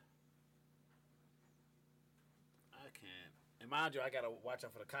I can't. And mind you, I gotta watch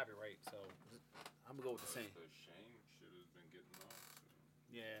out for the copyright, so I'm gonna go with the same. The Shane shit has been getting off. So.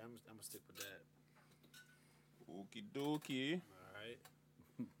 Yeah, I'm gonna stick with that. Okie dokie. All right.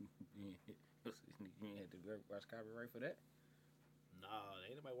 You ain't had to watch copyright for that? Nah,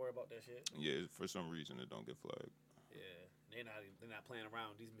 ain't nobody worry about that shit. Yeah, for some reason it don't get flagged. Yeah, they're not playing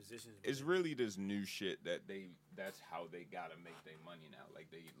around. These musicians. It's really this new shit that's how they gotta make their money now.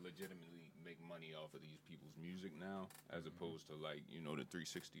 Like they legitimately make money off of these people's music now, as opposed to like, you know, the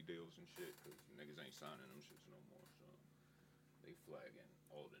 360 deals and shit, because niggas ain't signing them shits no more. So they flagging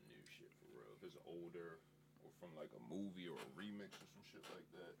all the new shit for real. If it's older or from like a movie or a remix or some shit like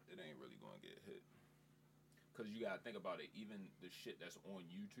that, it ain't really gonna get hit. Cause you gotta think about it, even the shit that's on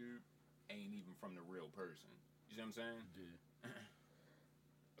YouTube ain't even from the real person. You see what I'm saying? Yeah.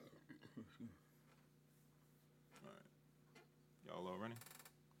 Alright. Y'all all ready?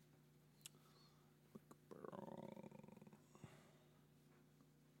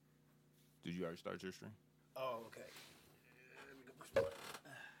 Did you already start your stream? Oh, okay. Let me go push the button.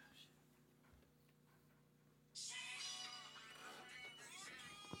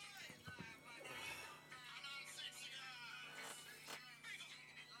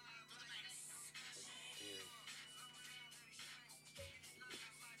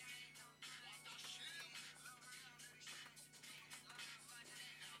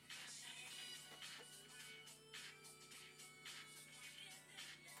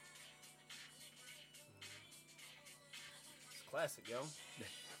 Classic, yo.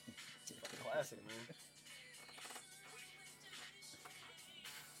 Classic, man.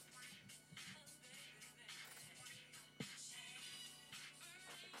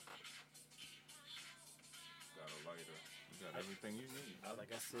 Got a lighter. You got everything you need.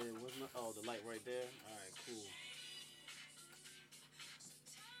 Like I said, the light right there? All right, cool.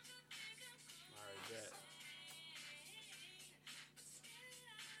 All right, bet.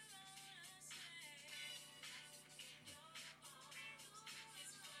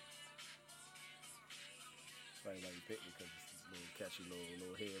 Probably why you picked it, because it's a little catchy,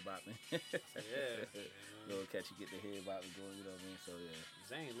 little head bopping. Yeah. Little catchy, get the head bopping going, you know what I mean? So, yeah.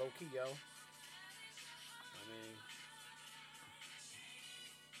 Zane, low key, yo. I mean,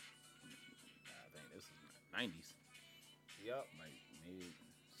 I think this is 90s. yup. Like, maybe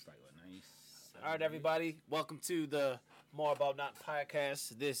it's like, what, 97? All right, everybody. Welcome to the More About Not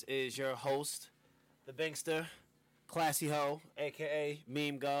podcast. This is your host, the Bankster, Classy Ho, a.k.a.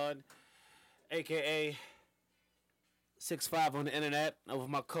 Meme God, a.k.a. 6'5" on the internet, over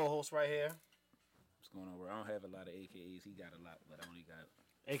my co-host right here, What's going on, bro? I don't have a lot of AKAs. He got a lot, but I only got...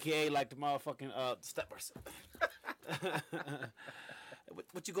 a.k.a. like the motherfucking steppers.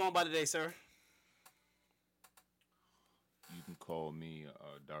 What you going by today, sir? You can call me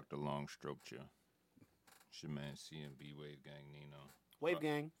Dr. Longstrokcha. It's your man CMB Wave Gang Nino. Wave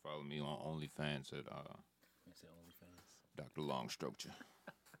Gang. Follow me on OnlyFans at It's OnlyFans. Dr. Longstrokcha.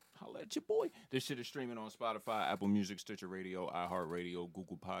 Holla at your boy. This shit is streaming on Spotify, Apple Music, Stitcher Radio, iHeartRadio,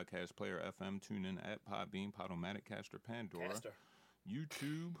 Google Podcast Player, FM, TuneIn app, Podbean, Podomatic, Caster, Pandora, Caster.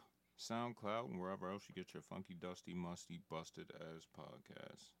 YouTube, SoundCloud, and wherever else you get your funky, dusty, musty, busted ass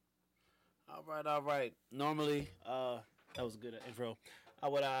podcasts. All right. Normally, that was a good intro. I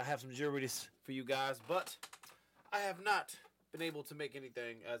would have some juries for you guys, but I have not been able to make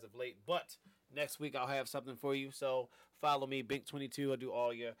anything as of late. But next week I'll have something for you. So follow me, Bink22. I do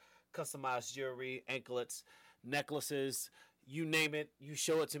all your customized jewelry, anklets, necklaces, you name it. You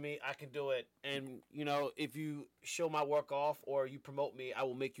show it to me, I can do it. And you know, if you show my work off or you promote me, I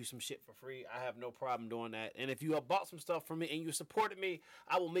will make you some shit for free. I have no problem doing that. And if you have bought some stuff from me and you supported me,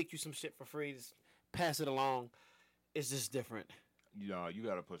 I will make you some shit for free. Just pass it along. It's just different. You know, you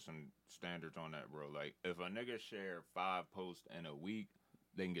gotta put some standards on that, bro. Like, if a nigga share 5 posts in a week,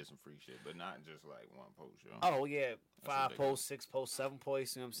 they can get some free shit, but not just like one post, yo. Oh yeah, That's 5 posts, 6 posts, 7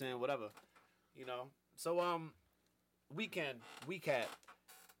 posts. You know what I'm saying? Whatever. You know. So weekend, weekend.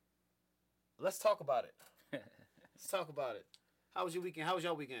 Let's talk about it. Let's talk about it. How was your weekend? How was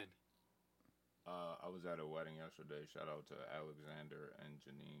your weekend? I was at a wedding yesterday. Shout out to Alexander and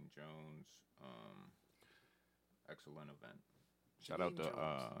Janine Jones. Excellent event. Shout out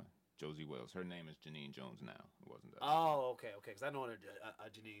to Josie Wells. Her name is Janine Jones now. It wasn't that. Oh, okay. Because I know her,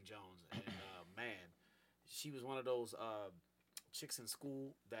 Janine Jones, and man, she was one of those chicks in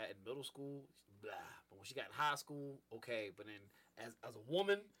school that in middle school, blah. But when she got in high school, okay. But then as a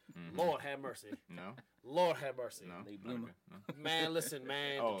woman, Lord have mercy. No? Lord have mercy. No? Late bloomer. No? Man, listen,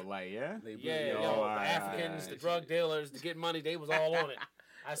 man. Oh, like, yeah? Yeah, Oh, yo, all the right, Africans, all the right. drug dealers, to get money, they was all on it.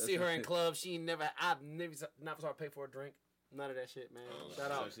 I see her in clubs. I've never saw her pay for a drink. None of that shit, man. Oh,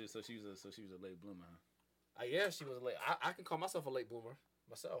 Shout out. So she was a late bloomer, huh? Yeah, she was a late. I can call myself a late bloomer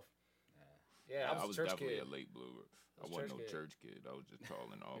myself. Yeah, I was a church definitely kid. a late bloomer. I I was wasn't church no kid. church kid. I was just tall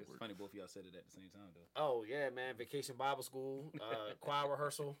and It's awkward. funny both of y'all said it at the same time though. Oh yeah, man! Vacation Bible school, choir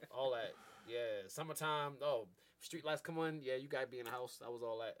rehearsal, all that. Yeah, summertime. Oh, street lights come on. Yeah, you gotta be in the house. I was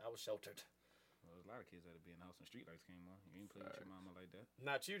all that. I was sheltered. Well, there's a lot of kids that'd be in the house when street lights came on. You ain't play with your mama like that.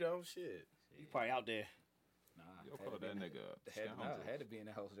 Not you though. Shit, you probably out there. Nah, Yo, had call to be that in the- nigga a I had scoundrel. to be in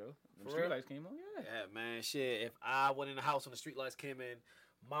the house, Joe. When For the street real? lights came on, yeah. Yeah, man. Shit. If I went in the house when the street lights came in,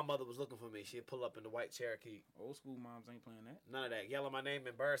 my mother was looking for me. She'd pull up in the white Cherokee. Old school moms ain't playing that. None of that. Yelling my name,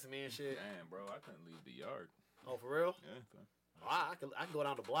 embarrassing me and shit. Damn, bro, I couldn't leave the yard. Oh, for real? Yeah, fam. Oh, I can go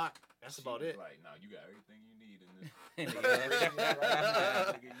down the block. That's She about was it. Like, nah, you got everything you need in this. Yeah.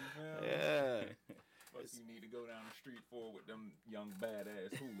 Nigga, you feel me? Yeah. Fuck you need to go down the street for with them young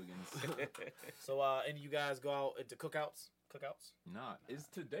badass hooligans. So, any of you guys go out into cookouts? Cookouts? Nah, is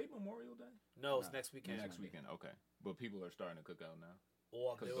today Memorial Day? No, it's Nah. next weekend. Next weekend, okay. But people are starting to cook out now.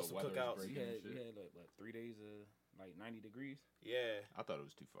 Or 'Cause there was the some weather is cookouts. great. You had, Shit. you had like 3 days of like 90 degrees. Yeah. I thought it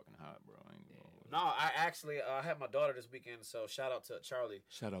was too fucking hot, bro. I ain't gonna lie. No, I actually had my daughter this weekend, so shout out to Charlie.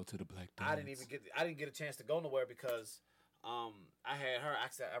 Shout out to the black I didn't get a chance to go nowhere because I had her. I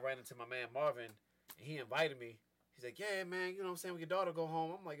ran into my man Marvin, and he invited me. He's like, yeah, man, you know what I'm saying? When your daughter go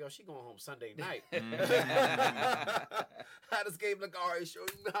home, I'm like, yo, she going home Sunday night. I just gave him like, all right, sure,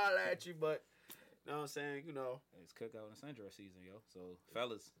 you can holler at you, but you know what I'm saying? You know, It's cookout and sundress season, yo. So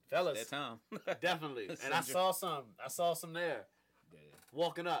fellas, fellas, that time. definitely. And I saw some there Yeah.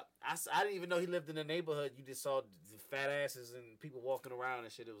 walking up. I didn't even know he lived in the neighborhood. You just saw the fat asses and people walking around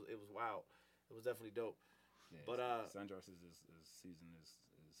and shit. It was wild. It was definitely dope. Yeah, But, sundresses is season is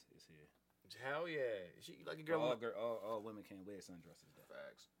here. Hell yeah. She like a girl. All women can't wear sundresses though.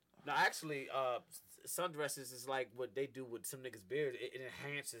 Facts. No, actually, sundresses is like what they do with some niggas' beard. It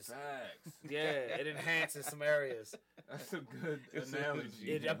enhances. Facts. Yeah, it enhances some areas. That's a good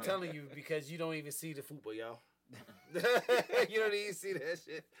analogy. I'm telling you because you don't even see the football, yo. You don't even see that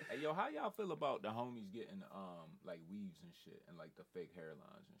shit. Hey, yo, how y'all feel about the homies getting like weaves and shit and like the fake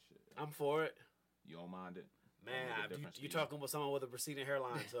hairlines and shit? I'm for it, You don't mind it? man. Don't make a difference to You you? talking with someone with a receding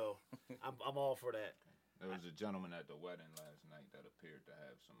hairline, so I'm all for that. There was a gentleman at the wedding last night that appeared to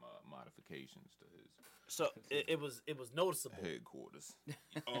have some modifications to his So it was noticeable. headquarters.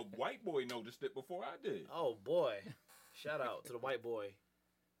 A white boy noticed it before I did. Oh boy, shout out to the white boy.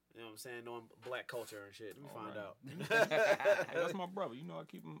 You know what I'm saying? Knowing black culture and shit. Let me All find right. out. Hey, that's my brother. You know I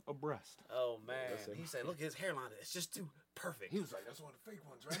keep him abreast. Oh man, Listen. he said, "Look at his hairline. It's just too perfect." He was like, "That's one of the fake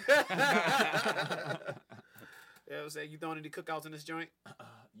ones, right?" You know what I'm saying? You throwing any cookouts in this joint?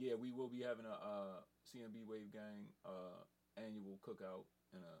 Yeah, we will be having a CMB Wave Gang annual cookout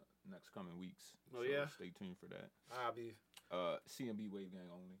in next coming weeks. Oh, yeah? Stay tuned for that. I'll be. CMB Wave Gang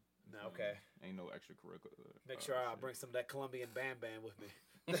only. You No, feel okay. me? Ain't no extracurricular. Make sure I shit. bring some of that Colombian Bam Bam with me.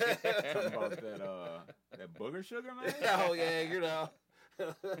 Something about that booger sugar, man. Oh yeah, you know.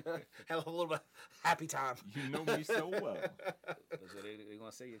 Have a little bit happy time. You know me so well. So they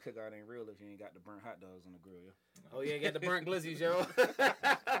gonna say your cookout ain't real if you ain't got the burnt hot dogs on the grill, yo. Oh yeah, got the burnt glizzies, yo. It's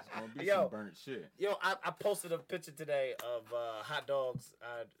gonna be Yo. some burnt shit. Yo, I posted a picture today of hot dogs.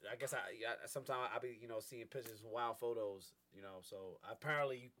 I guess I sometimes I be seeing pictures, wild photos. So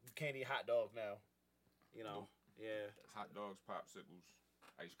apparently you can't eat hot dogs now. Yeah. Hot dogs, popsicles,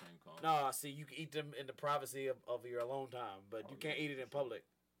 ice cream cones. No, see, you can eat them in the privacy of your alone time, but you Oh, can't yeah, eat it in for sure. public.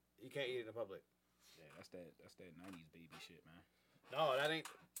 You can't eat it in public. Yeah, that's that 90s baby shit, man. No, that ain't.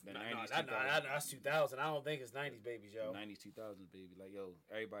 The No, 90s, that's 2000. I don't think it's 90s babies, yo. 90s, 2000s, baby. Like, yo,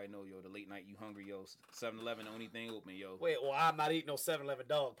 everybody know, yo, the late night you hungry, yo. 7-Eleven, the only thing open, yo. Wait, well, I'm not eating no 7-Eleven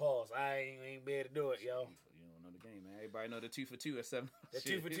dog. Pause. I ain't be able to do it, yo. You don't know the game, man. Everybody know the 2 for 2 at 7. The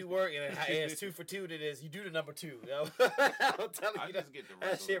 2 for 2 work, and it's 2 for 2. That is, you do the number 2, yo. I'm telling I you, just get the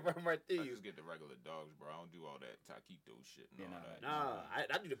that shit regular. run right through I you. just get the regular dogs, bro. I don't do all that taquito shit and Yeah, all nah, that.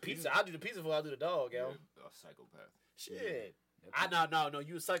 Nah, I do the pizza. I do the pizza before I do the dog, yo. You're a psychopath. Shit. Yeah. No.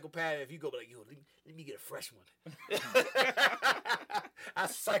 You a psychopath if you go be like, yo, let me get a fresh one. I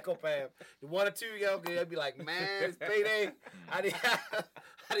psychopath. The 1 or 2, yo, I'd be like, man, it's payday. I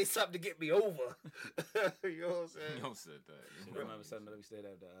need something to get me over. You know what I'm saying? You don't said that. Shit, I remember 7-Eleven we stayed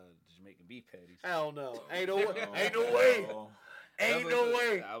at the Jamaican beef patties. Hell no. Ain't no Oh, way. Ain't no way. oh. Ain't no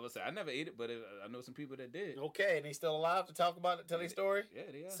way. I would say I never ate it, but I know some people that did. Okay, and they still alive to talk about it, tell their story? Yeah,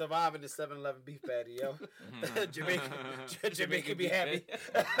 they are. Surviving the 7-Eleven beef patty, yo. Jamaican be happy.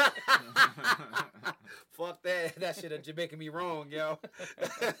 Fuck that. That shit Jamaican me wrong, yo.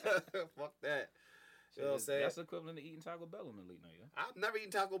 Fuck that. You know what I'm saying? That's equivalent to eating Taco Bell on the late night, yo. I've never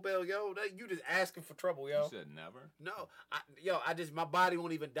eaten Taco Bell, yo. You just asking for trouble, yo. You said never. No, I just my body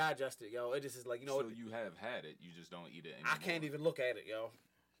won't even digest it, yo. It just is like So you have had it, you just don't eat it anymore. I can't even look at it, yo.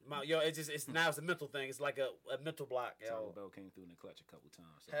 It's now it's a mental thing. It's like a mental block, yo. Taco Bell came through in the clutch a couple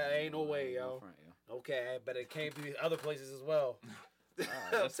times. So Hey, ain't no way, yo. Front, yo. Okay, but it can't be other places as well.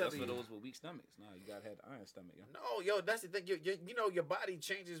 That's for those with weak stomachs. No, you gotta have the iron stomach, yo. No, yo, that's the thing. You know your body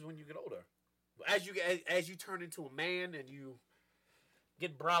changes when you get older. As you turn into a man and you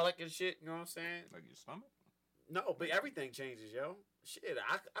get brolic and shit. You know what I'm saying? Like your stomach. No, but everything changes, yo. Shit,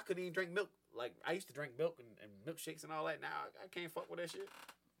 I couldn't even drink milk. Like I used to drink milk and milkshakes and all that. Now I can't fuck with that shit.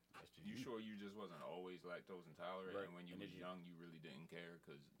 You sure you just wasn't always lactose intolerant, Right. and when you was young, you really didn't care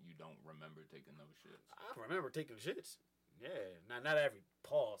because you don't remember taking those shits? I remember taking shits. Yeah, not every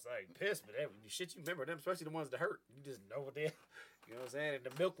pause. I ain't pissed, but every shit you remember them, especially the ones that hurt. You just know what they. You know what I'm saying? And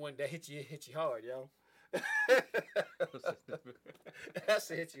the milk one that hit you hard, yo. That's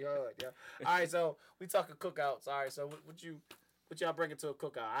hit you hard, yo. All right, so we talking cookouts. All right, so what y'all bringing to a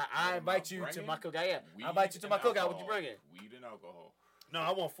cookout? I invite you to my cookout. Yeah, I invite you to my cookout. What you bringing? Weed and alcohol. No,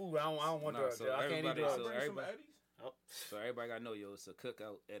 I want food. I don't want drugs. So I can't eat drugs. So everybody gotta know, yo, it's a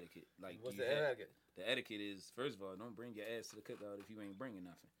cookout etiquette. Like, What's the etiquette? The etiquette is, first of all, don't bring your ass to the cookout if you ain't bringing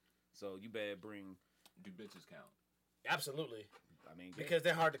nothing. So you better bring. Do bitches count? Absolutely. I mean, because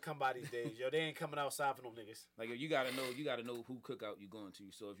they're hard to come by these days, yo. They ain't coming outside for no niggas. Like, yo, you gotta know who cookout you going to.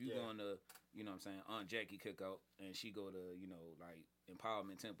 So if you going to, you know what I'm saying, Aunt Jackie cookout, and she go to, you know, like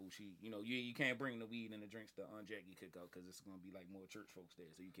Empowerment Temple, she, you know, you can't bring the weed and the drinks to Aunt Jackie cookout because it's gonna be like more church folks there,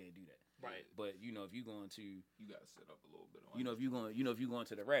 so you can't do that. Right. But you know, if you going to, you gotta set up a little bit. You know, if you going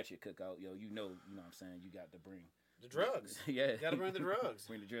to the ratchet cookout, yo, you know what I'm saying, you got to bring the drugs. Yeah, you gotta bring the drugs.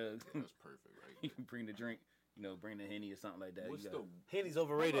 Bring the drugs. Yeah, that's perfect, right? You can bring the drink. You know, bring the Henny or something like that. What's Henny's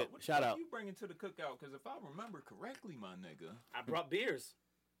overrated. Shout out. What you bringing to the cookout? Because if I remember correctly, my nigga, I brought beers.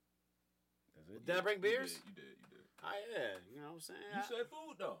 That's it. Did I bring beers? You did. Oh yeah, you know what I'm saying. You said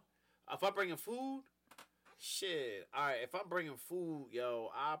food though. If I'm bringing food, shit. All right, if I'm bringing food, yo,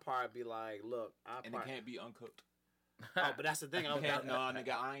 I'll probably be like, look, it can't be uncooked. Oh, but that's the thing. No,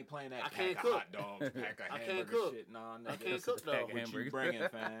 nigga, I ain't playing that. I can't pack cook. Of hot dogs, pack of I hamburger can't cook. shit. Nah, nigga, I can't cook though. What you bringing,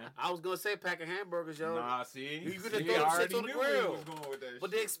 fam? I was gonna say pack of hamburgers, yo. Nah, see, you could have thrown shit on the grill. But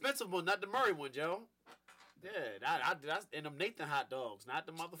the expensive one, not the Murray one, Joe. Yeah, that's and them Nathan hot dogs, not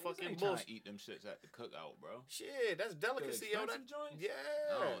the motherfucking bullshit. Eat them shits at the cookout, bro. Shit, that's delicacy, yo. That joints? Yeah.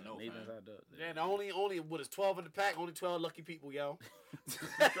 Oh no, Nathan's hot dogs. Yeah, only what is 12 in the pack? Only 12 lucky people, yo. You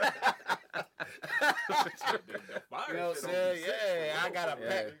know what I'm saying? Yeah, I got a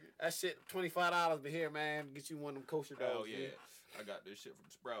pack. That shit, $25. But here, man, get you one of them kosher dogs. Oh yeah. I got this shit from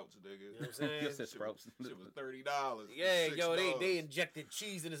Sprouts, nigga. You know what I'm saying? You said Sprouts. Shit was $30. Yeah, yo, they injected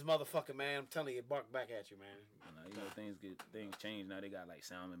cheese in this motherfucker, man. I'm telling you, it barked back at you, man. You know, things change now. They got like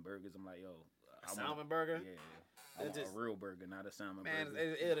salmon burgers. I'm like, yo, salmon burger? Yeah. I want a real burger, not a salmon burger.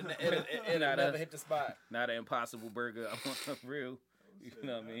 Man, it'll never hit the spot. Not an Impossible burger. I want a real. You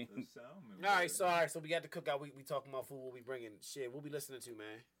know what I mean? All right, so we got the cookout. We talking about food. What we bringing? Shit, what we listening to,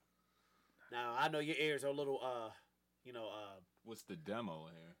 man? Now I know your ears are a little, What's the demo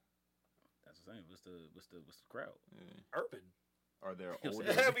here? That's the same. What's the crowd? Yeah. Urban. Are there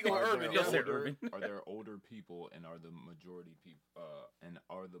we going urban? Urban. Are there older people, and are the majority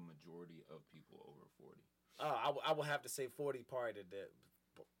of people over 40? I would have to say 40 part of that.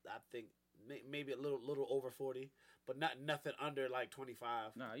 I think maybe a little over 40, but nothing under like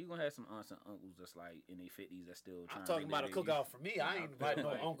 25. Nah, you gonna have some aunts and uncles that's like in their 50s that's still trying. I'm talking about a cookout for me. I ain't inviting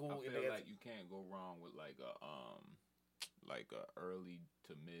no uncle. I feel like you can't go wrong with like a early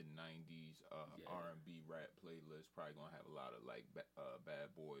to mid 90s R&B rap playlist. Probably gonna have a lot of like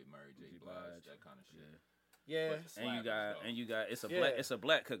Bad Boy, Mary J. Blige, that kind of shit. Yeah, and you got it's a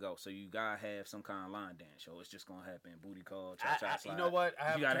black cookout, so you gotta have some kind of line dance show. It's just gonna happen, booty call, cha-cha slide. You know what?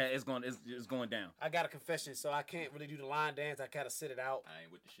 It's going down. I got a confession, so I can't really do the line dance. I gotta sit it out. I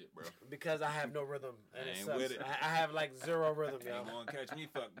ain't with the shit, bro. Because I have no rhythm. And I ain't with it. I have like zero rhythm, yo. Ain't gonna catch me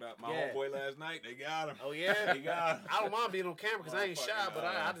fucked up. My homeboy last night, they got him. Oh yeah, they got him. I don't mind being on camera because I ain't shy, but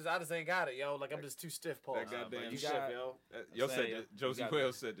I just ain't got it, yo. Like I'm just too stiff, Paul. That goddamn shit, yo. Josie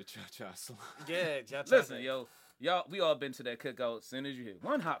Wales said the cha-cha slide. Yeah, cha-cha. Listen, yo. Y'all, we all been to that cookout. As soon as you hit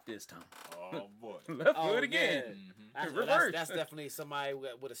one hop this time. Oh boy, let's do it again. Yeah. Reverse. That's definitely somebody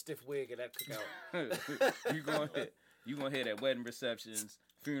with a stiff wig at that cookout. you gonna hear that wedding receptions,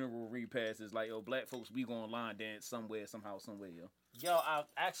 funeral repasses. Like, yo, black folks, we gonna line dance somewhere, somehow, somewhere, yo. Yo,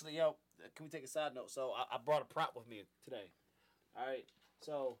 can we take a side note? So I brought a prop with me today. All right,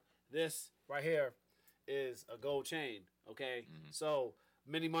 so this right here is a gold chain. Okay, so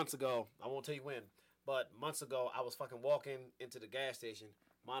many months ago, I won't tell you when. But months ago, I was fucking walking into the gas station,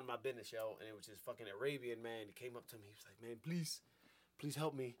 minding my business, yo, and it was this fucking Arabian man. He came up to me. He was like, "Man, please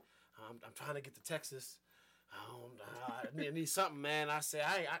help me. I'm trying to get to Texas. I need something, man." I said,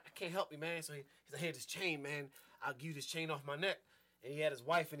 I can't help you, man. So he's like, "Here, this chain, man. I'll give you this chain off my neck." And he had his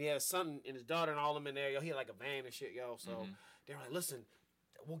wife and he had his son and his daughter and all them in there. Yo, he had like a van and shit, yo. So they were like, "Listen,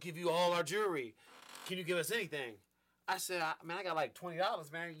 we'll give you all our jewelry. Can you give us anything?" I said, "Man, I got like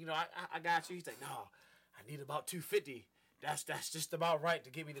 $20, man. You know, I got you." He's like, "No, I need about $250. That's just about right to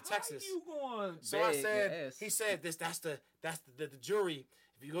get me to Texas." How you going? So I said, he said, that's the jewelry.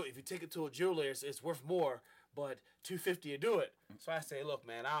 If you take it to a jeweler, it's worth more, but $250 to do it. So I say, "Look,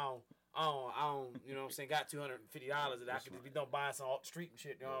 man, I don't, you know what I'm saying, got $250 that I can be done buying some off the street and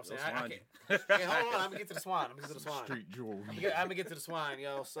shit, you know what I'm saying?" I can't. Hey, hold on, I'm gonna get to the swine. Street jewelry. I'm gonna get to the swine,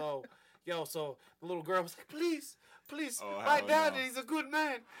 yo. So the little girl was like, please, Oh, my dad, no. he's a good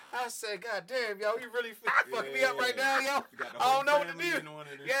man. I said, "God damn, yo, you really fucking me up right now, yo. You got the I whole don't know what to family do." in on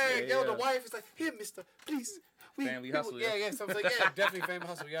it and Yeah, shit. yo, the wife is like, "Here, mister, please." Family hustle, Yeah, yeah. yeah. So I was like, "Yeah, definitely family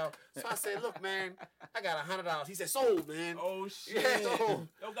hustle, yo." So I said, "Look, man, I got $100. He said, "Sold, man." Oh shit! Yeah, so-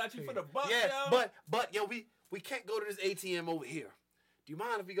 Yo, got you for the buck, Yeah, yo. but yo, we can't go to this ATM over here. Do you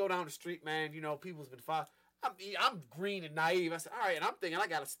mind if we go down the street, man? You know, people's been fine. I'm green and naive. I said, all right, and I'm thinking I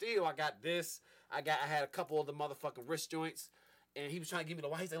got a steal. I got this. I had a couple of the motherfucking wrist joints, and he was trying to give me the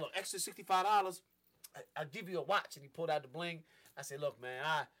watch. He said, "Look, extra $65. I'll give you a watch." And he pulled out the bling. I said, "Look, man,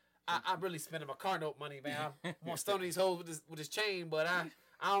 I'm really spending my car note money, man. I'm gonna stone these hoes with this chain, but I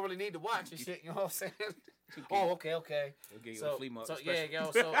don't really need the watch and shit." You know what I'm saying? Oh, okay. Okay, you a flea market So yeah,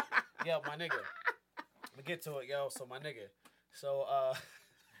 yo, so yo, my nigga. We get to it, yo. So my nigga. So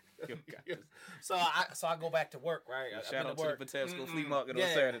Yo, so I go back to work, right? I've Shout been out to to work. the Patapsco Flea Market Yeah.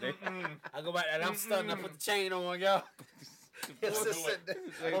 on Saturday. I go back and I'm stunning. I put the chain on, yo. It's just sitting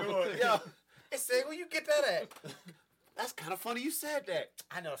there. Do it. Yo, it said, "Where you get that at?" That's kind of funny you said that.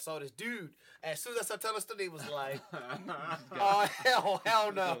 I never saw this dude. And as soon as I started telling the story, he was like, "Oh,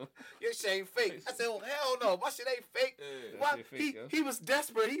 hell no. Your shit ain't fake." I said, "Oh, hell no. My shit ain't fake." Yeah, Why? shit fake, yo. He was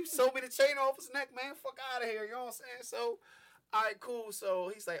desperate. He sold me the chain off his neck, man. Fuck out of here. You know what I'm saying? So, all right, cool. So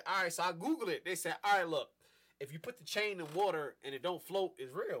he's like, all right. So I Googled it. They said, all right, look, if you put the chain in water and it don't float,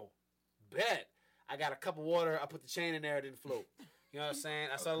 it's real. Bet. I got a cup of water. I put the chain in there. It didn't float. You know what I'm saying?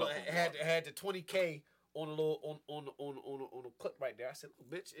 I saw it had the 20K on a little on a clip right there. I said, "Look,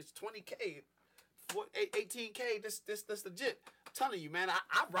 bitch, it's 20K, 18K. This legit. I'm telling you, man.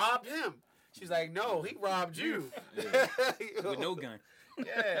 I robbed him." She's like, "No, he robbed you." With no gun.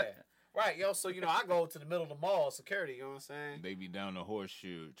 Yeah. Right, yo. So you know, I go to the middle of the mall, security. You know what I'm saying? They be down the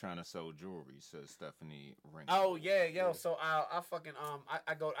horseshoe trying to sell jewelry, says Stephanie Ring. Oh yeah, yo. So I fucking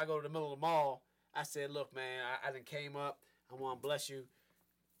I go to the middle of the mall. I said, "Look, man, I done came up. I want to bless you.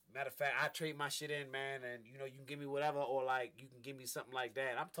 Matter of fact, I trade my shit in, man, and you know you can give me whatever, or like you can give me something like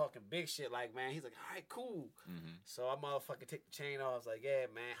that." I'm talking big shit, like, man. He's like, "All right, cool." So I motherfucking take the chain off. I was like, "Yeah,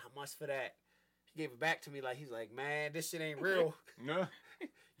 man, how much for that?" He gave it back to me like he's like, "Man, this shit ain't real. No.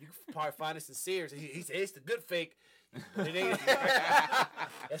 You can probably find this in Sears." He said, "It's the good fake, but it ain't.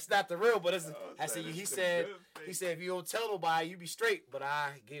 It's not the real." But it's. I said, he said, "If you don't tell nobody, you be straight." But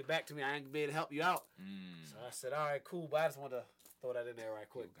I gave it back to me. I ain't gonna be able to help you out. So I said, "All right, cool." But I just wanted to throw that in there right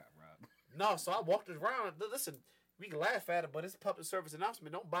quick. Got robbed. No, so I walked around. Listen, we can laugh at it, but it's a public service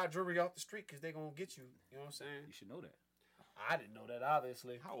announcement. Don't buy jewelry off the street because they're gonna get you. You know what I'm saying? You should know that. I didn't know that,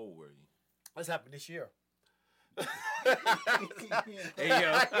 obviously. How old were you? This happened this year. Hey,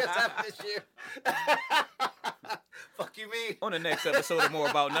 yo. This happened this year. Fuck you mean? On the next episode of More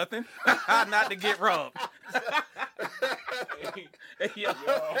About Nothing, not to get robbed. Hey,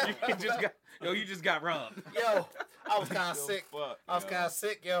 yo, you just got robbed. Yo, I was kind of sick. Fuck, I was yo. kind of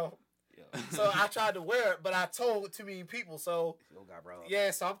sick, yo. Yo, So I tried to wear it, but I told too many people. So yo got robbed.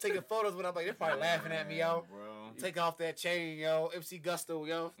 yeah, so I'm taking photos, but I'm like, they're probably laughing at me, yo. Bro. Take off that chain, yo. MC Gusto,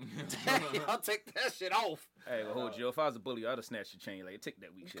 yo. I'll take that shit off. Hey, well, hold you. If I was a bully, I'd have snatched your chain. Like, take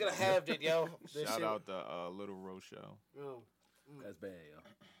that weak You shit. could have halved it, yo. This Shout shit- out the Little Rochelle. Yo. That's bad, yo.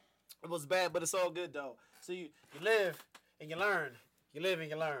 It was bad, but it's all good though. So you live and you learn. You live and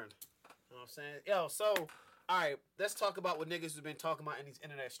you learn. You know what I'm saying? Yo, so all right, let's talk about what niggas have been talking about in these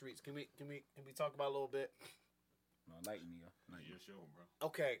internet streets. Can we talk about a little bit? No, enlighten me, yo. Not your show, bro.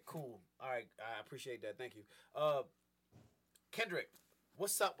 Okay, cool. All right, I appreciate that. Thank you. Kendrick,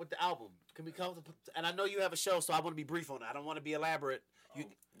 what's up with the album? Can we come to, and I know you have a show, so I want to be brief on it. I don't want to be elaborate. You,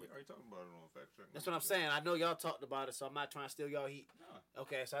 We already talked about it on Fact Check. that's what I'm saying. I know y'all talked about it, so I'm not trying to steal y'all heat. Nah.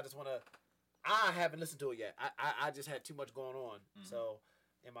 Okay, so I just want to. I haven't listened to it yet. I just had too much going on, so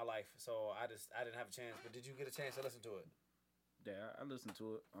in my life, so I didn't have a chance. But did you get a chance to listen to it? Yeah, I listened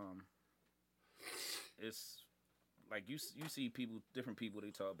to it. it's like you see different people,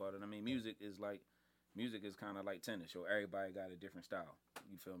 they talk about it. I mean, music is kind of like tennis. So everybody got a different style.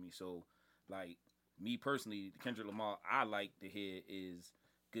 You feel me? So like me personally, Kendrick Lamar, I like to hear is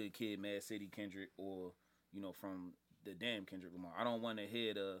Good Kid, Mad City Kendrick, or from the damn Kendrick Lamar. I don't want to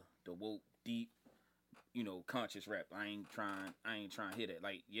hear the woke deep, conscious rap. I ain't trying to hear that.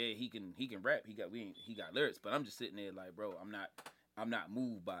 Like, yeah, he can rap. He got lyrics, but I'm just sitting there like, bro, I'm not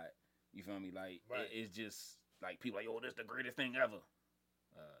moved by it. You feel me? Like, right. It's just like people like, yo, this the greatest thing ever.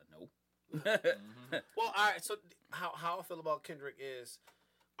 No. Well, all right. So how I feel about Kendrick is,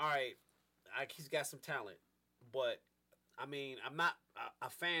 all right, he's got some talent, but I mean, I'm not a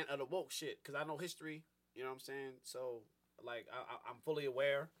fan of the woke shit because I know history. You know what I'm saying? So like, I'm fully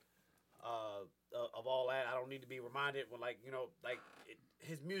aware of all that. I don't need to be reminded when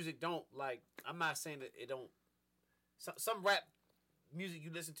his music don't like. I'm not saying that it don't. Some rap music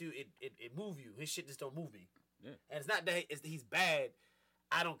you listen to, it move you. His shit just don't move me. Yeah. And it's not that he's bad.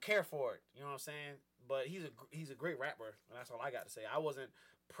 I don't care for it. You know what I'm saying? But he's a great rapper, and that's all I got to say. I wasn't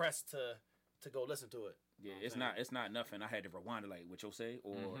pressed to go listen to it. Yeah, it's not nothing. I had to rewind it like what you'll say,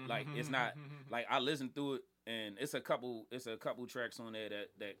 or like it's not like I listened through it, and it's a couple tracks on there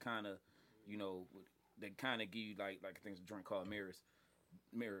that kind of that kind of give you like I think it's a joint called Mirror.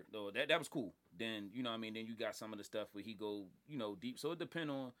 Though that was cool. Then then you got some of the stuff where he go deep. So it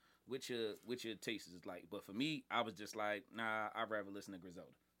depends on which your taste is like. But for me, I was just like, nah, I'd rather listen to Griselda.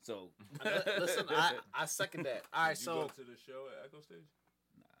 So listen, I second that. All right, Did you so go to the show at Echo Stage?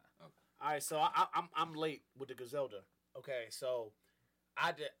 nah. Okay. All right, so I'm late with the Griselda. Okay, so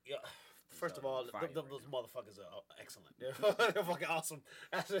I did. First of all, those motherfuckers are excellent. They're fucking awesome.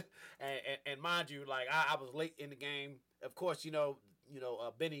 And mind you, like I was late in the game. Of course,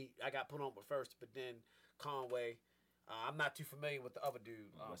 Benny I got put on with first, but then Conway. I'm not too familiar with the other dude.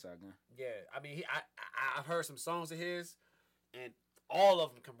 Westside Gunn. Yeah, I mean, I've heard some songs of his, and all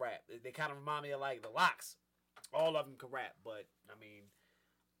of them can rap. They kind of remind me of like the Locks. All of them can rap, but I mean,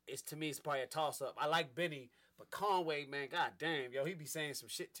 to me it's probably a toss up. I like Benny, but Conway, man, god damn, yo, he be saying some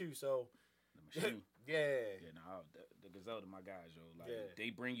shit too. So The Machine. yeah, no, the Griselda, my guys, yo, like Yeah. they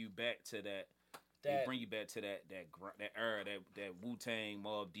bring you back to that. They bring you back to that era, that Wu-Tang,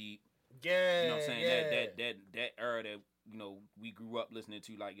 Mobb Deep. yeah, You know what I'm saying? yeah. That era that we grew up listening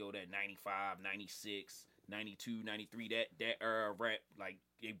to, like that 95, 96, 92, 93, that era of rap, like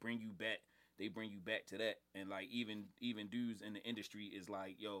they bring you back to that. And like even dudes in the industry is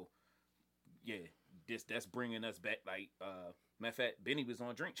like, yo, yeah, that's bringing us back. Like matter of fact, Benny was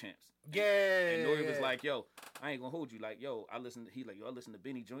on Drink Champs. Yeah, And Nori was like, yo, I ain't gonna hold you. Like, yo, I listen to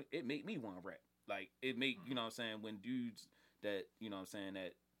Benny joint. It made me want to rap. Like, it make, you know what I'm saying, when dudes that, you know what I'm saying,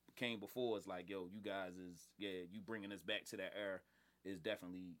 that came before is like, yo, you guys is, you bringing us back to that era is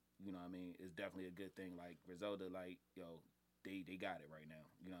definitely, you know what I mean, is definitely a good thing. Like, Griselda, like, yo, they got it right now.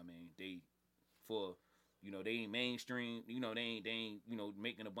 You know what I mean? They ain't mainstream, they ain't,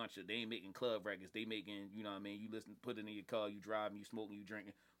 making a bunch of, they ain't making club records. They making, you know what I mean, you listen, put it in your car, you driving, you smoking, you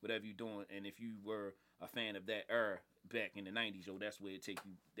drinking, whatever you doing. And if you were a fan of that era back in the 90s, yo, that's where it take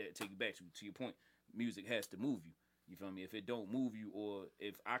you back to your point. Music has to move you. You feel me? If it don't move you, or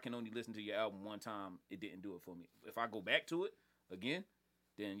if I can only listen to your album one time, it didn't do it for me. If I go back to it again,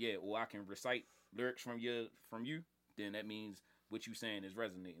 then yeah, or I can recite lyrics from you, then that means what you saying is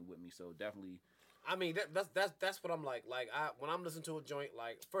resonating with me. So definitely. I mean, that's what I'm like. Like when I'm listening to a joint,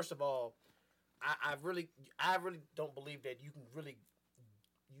 like first of all, I really don't believe that you can really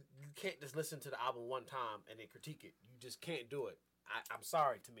you can't just listen to the album one time and then critique it. You just can't do it. I'm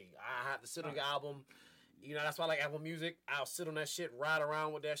sorry to me. I have to sit on your album. That's why I like Apple Music. I'll sit on that shit, ride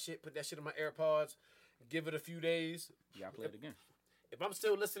around with that shit, put that shit in my AirPods, give it a few days. Yeah, I play it again. If I'm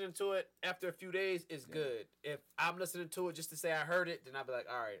still listening to it after a few days, it's good. If I'm listening to it just to say I heard it, then I'll be like,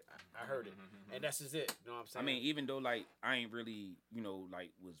 all right, I heard it. And that's just it. You know what I'm saying? I mean, even though, like, I ain't really, like,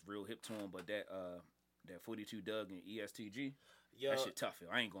 was real hip to him, but that 42 Doug and ESTG, that shit tough, yo.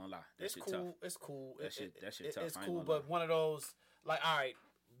 I ain't gonna lie. That shit cool. tough. It's cool. That shit tough. It's cool, but one of those, like, all right,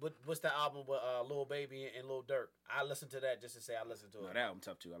 what's that album with Lil Baby and Lil Durk? I listened to that just to say I listened to it. No, that album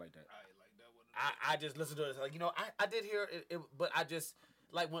tough, too. I like that. I just listened to it. Like, I did hear it, but I just...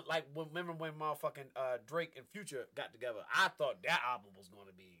 remember when motherfucking Drake and Future got together? I thought that album was going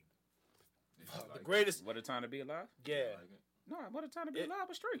to be the greatest. What a Time to Be Alive? Yeah. No, What a Time to Be Alive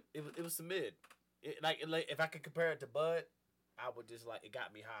was straight. It was some mid. Like if I could compare it to Bud, I would just like it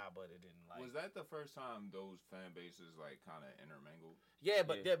got me high, but it didn't like. Was that the first time those fan bases like kind of intermingled? Yeah,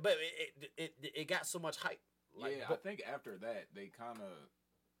 but it got so much hype. Like, I think after that they kind of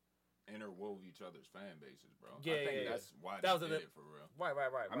interwove each other's fan bases, bro. Yeah, I think yeah, that's why that they was did it for real.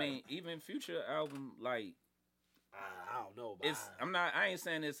 Right. I mean, even Future album, like, I don't know. But I ain't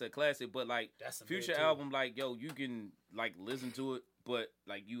saying it's a classic, but like That's a Future big too. album, like, yo, you can like listen to it, but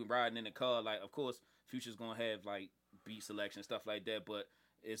like you riding in the car, like, of course, Future's gonna have like beat selection stuff like that, but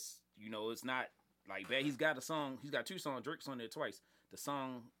it's, you know, it's not like bad. He's got two songs. Drake's on there twice. The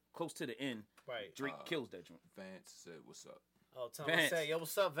song close to the end, right. Drake kills that joint. Vance said, "What's up?" Oh, tell me, say, yo,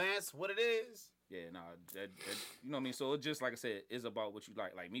 what's up, Vance? What it is? Yeah, nah, that you know what I mean. So it just like I said, it's about what you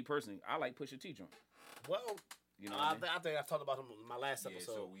like. Like me personally, I like Pusha T joint. Well, you know, what I think I've talked about him in my last Yeah,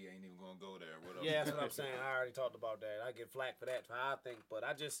 episode. so we ain't even gonna go there. What up? Yeah, that's what I'm saying. I already talked about that. I get flack for that, for how I think. But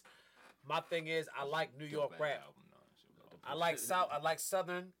my thing is, I like New York rap. I like South. I like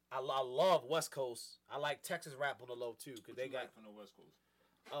Southern. I love West Coast. I like Texas rap on the low too, because they got from the West Coast.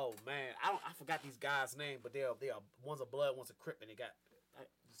 Oh man, I forgot these guys' name, but they are one's a Blood, one's a Crip, and they got.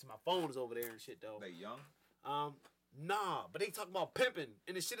 My phone is over there and shit though. They young? Nah, but they talk about pimping,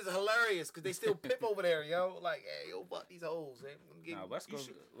 and this shit is hilarious because they still pimp over there, yo. Like, hey, yo, fuck these hoes.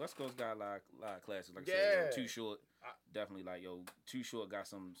 West Coast got a lot of classics. Like I Yeah. said, yo, Too Short, definitely like yo. Too Short got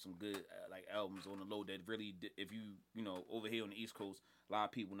some good like albums on the low that really, if you know, over here on the East Coast, a lot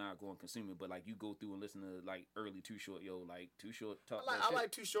of people not going to consume it, but like you go through and listen to like early Too Short, yo, like Too Short. I like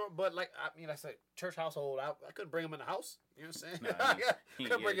Too Short, but like I mean, I said church household. I couldn't bring him in the house. You know what I'm saying? Nah,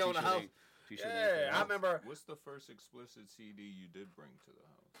 couldn't bring him in the house. Yeah, I remember. What's the first explicit CD you did bring to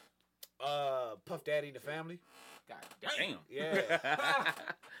the house? Puff Daddy and the Family. God damn. Yeah.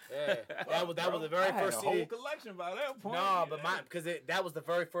 Yeah. That was the very first CD. CD. Whole collection by that point. No, but that was the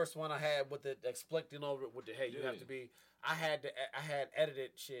very first one I had with the explicting over it with the hey, you have to be. I had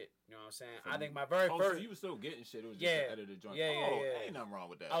edited shit. You know what I'm saying? I think my very first. So you were still getting shit. It was just an edited joint. Yeah. Ain't nothing wrong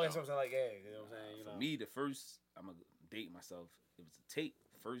with that. Oh, that's what I'm saying. Like, yeah, you know what I'm saying? You know. For me, the first, I'm gonna date myself. It was a tape.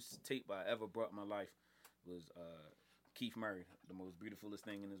 First tape I ever brought in my life was Keith Murray, the most beautifulest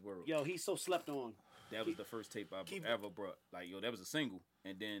thing in this world. Yo, he's so slept on. That was the first tape I ever brought. Like, yo, that was a single.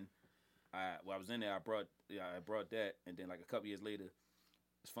 And then I was in there, I brought that, and then like a couple years later,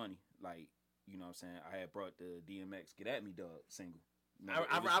 it's funny, like, you know what I'm saying, I had brought the DMX Get At Me Dog single.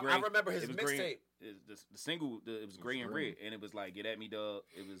 I remember his mixtape. The single, it was gray and red, and it was like Get At Me Dog.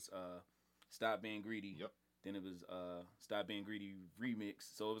 It was Stop Being Greedy. Yep. Then it was Stop Being Greedy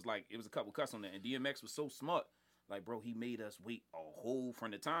remix. So it was like, it was a couple cuts on that. And DMX was so smart. Like, bro, he made us wait a whole,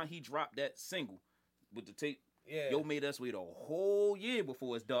 from the time he dropped that single with the tape, yo made us wait a whole year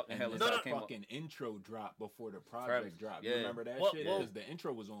before It's Dark and Hell Is Out came up. Fucking intro dropped before the project dropped. Yeah. You remember that shit? Because the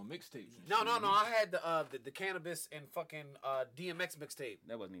intro was on mixtapes. No. I had the Cannabis and fucking DMX mixtape.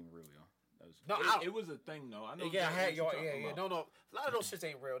 That wasn't even real, yo. It was a thing though. I know. Yeah, I had your No. A lot of those shits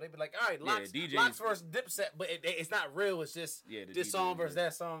ain't real. They be like, all right, Locks versus Dipset, but it's not real. It's just this DJ, song versus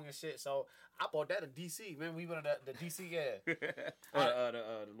that song and shit. So I bought that in DC. Man, we went to the DC, the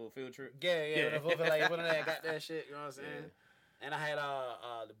little field trip. Yeah. The like went in there, got that shit. You know what I'm saying? Yeah. And I had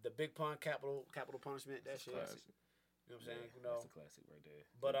the Big Pun Capital Punishment. That shit. Classic. You know what I'm saying? You That's a classic right there.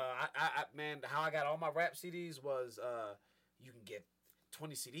 But I man, how I got all my rap CDs was you can get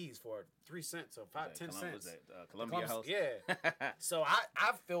 20 CDs for 3 cents or 10 cents. Was that Columbia House? Yeah. So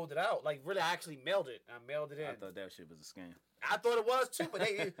I filled it out. Like, really, I actually mailed it. I mailed it in. I thought that shit was a scam. I thought it was too, but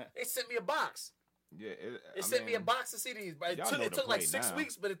they sent me a box. Yeah. It sent me a box of CDs. But it took like 6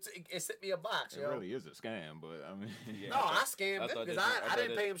 weeks, but it sent me a box. It really is a scam, but I mean. Yeah, no, I scammed it because I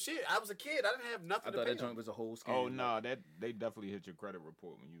didn't pay him shit. I was a kid. I didn't have nothing to pay. I thought that joint was a whole scam. Oh, no. They definitely hit your credit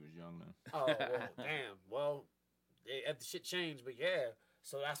report when you was young then. Oh, well, damn. Well, the shit changed, but yeah.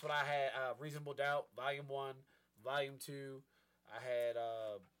 So that's what I had. Reasonable Doubt, Volume 1, Volume 2. I had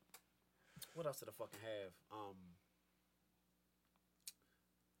what else did I fucking have?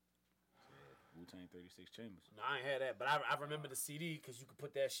 Wu-Tang 36 Chambers. No, I ain't had that, but I remember the CD because you could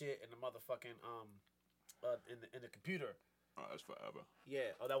put that shit in the motherfucking in the computer. Oh, that's forever.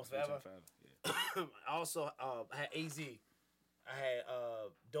 Yeah. Oh, that was forever. Yeah. I also I had AZ. I had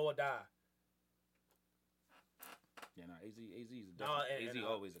Do or Die. Yeah, AZ is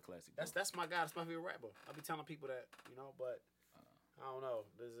always a classic. That's my guy. That's my favorite rapper. I be telling people that, you know, but I don't know.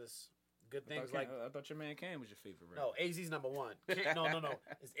 There's this good things I thought your man Cam was your favorite rapper. No, AZ's number one. No.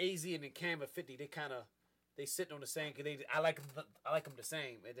 It's AZ and then Cam at 50. They sitting on the same. Cause I like them the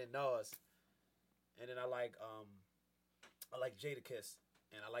same. And then Nas, and then I like Jadakiss,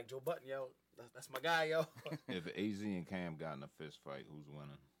 and I like Joe Budden, yo. That's my guy, yo. If AZ and Cam got in a fist fight, who's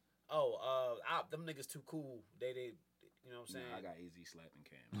winning? Oh, them niggas too cool. You know what I'm saying? Nah, I got AZ slapping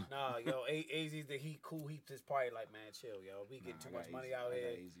Cam. Nah, yo, AZ's he cool. He just probably like, man, chill, yo. We get too much money out here.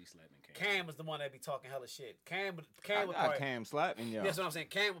 I got AZ slapping Cam. Cam was the one that be talking hella shit. Cam would I probably. Cam slapping y'all. That's what I'm saying.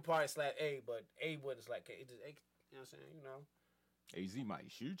 Cam would probably slap A, but A wouldn't slap K. It just, you know what I'm saying? You know. AZ might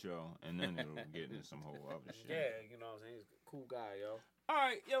shoot y'all, and then it'll get into some whole other shit. Yeah, you know what I'm saying? He's a cool guy, yo. All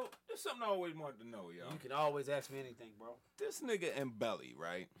right, yo, there's something I always wanted to know, yo. You can always ask me anything, bro. This nigga in Belly,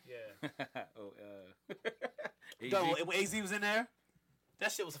 right? Yeah. AZ? Yo, when AZ was in there,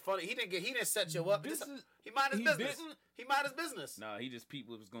 that shit was funny. He didn't set you up. He mind his business. Didn't? He mind his business. Nah, he just peeped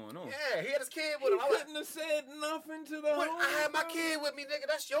what was going on. Yeah, he had his kid He with him. couldn't have said nothing to the I homie, had my bro. kid with me, nigga.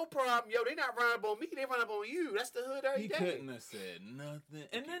 That's your problem, yo. They not running up on me. They run up on you. That's the hood every He day. couldn't have said nothing.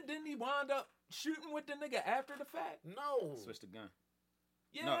 And then didn't he wind up shooting with the nigga after the fact? No. Switch the gun.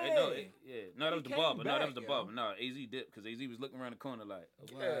 Yeah. No, that was the came barber. No, that was back, the yo. barber. No, AZ dipped because AZ was looking around the corner like,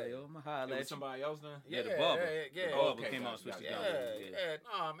 oh, Yeah. yo, I'ma holla It at was you. somebody else then? Yeah, the barber. Yeah. The barber Okay, came out and gotcha, switched the gotcha. gun. Yeah.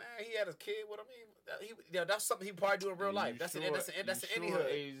 Nah, man. He had his kid with him. That's something he probably do in real life. That's any hood.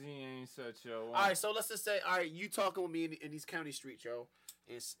 AZ ain't such a. All right, so let's just say, all right, you talking with me in these county streets, yo,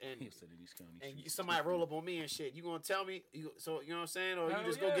 He and said in these counties. and somebody roll up on me and shit. You gonna tell me? So you know what I'm saying, or Hell you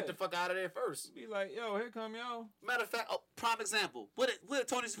just go yeah. get the fuck out of there first? Be like, yo, here come yo. Matter of fact, prime example. What did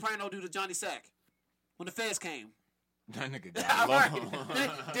Tony Soprano do to Johnny Sack when the feds came? That nigga All got right.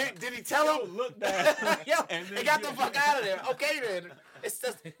 low. Did he tell him? Look that. Yo, And then they got the you- fuck out of there. Okay then. It's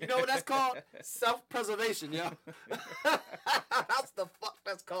just, you know what that's called? Self-preservation, yo. That's the fuck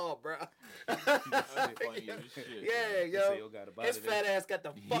that's called, bro. That's funny as shit. Yeah, He yo. said, yo, got up His outta there. fat ass got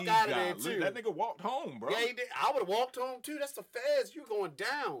the fuck He out of got there lit. too. That nigga walked home, bro. Yeah, he did. I would have walked home too. That's the feds. You going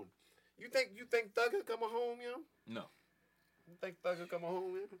down? You think Thugger coming home, yo? No. You think Thugger coming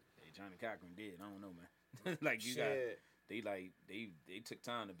home, yo? Hey, Johnny Cochran did. I don't know, man. Like you got. Shit. They took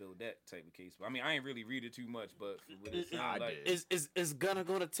time to build that type of case. But I mean, I ain't really read it too much, but for what it I sounded like, did. Is Gunna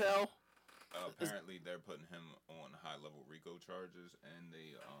gonna tell? Apparently, they're putting him on high-level RICO charges, and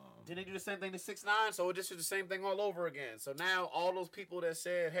they Did they do the same thing to 6ix9ine? So this is the same thing all over again. So now all those people that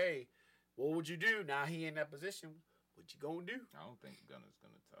said, "Hey, what would you do?" Now he in that position. What you gonna do? I don't think Gunna's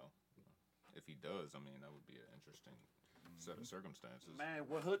gonna tell. If he does, I mean, that would be an interesting set of circumstances. Man,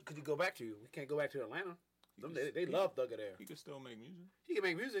 what hood could he go back to? We can't go back to Atlanta. He could- They love Thugger there. He could still make music. He can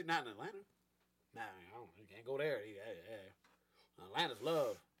make music, not in Atlanta. Nah, you can't go there. Atlanta's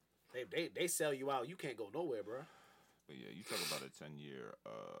love. They sell you out. You can't go nowhere, bro. But yeah, you talk about a 10-year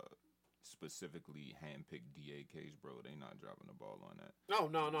specifically handpicked DA case, bro. They not dropping the ball on that. No.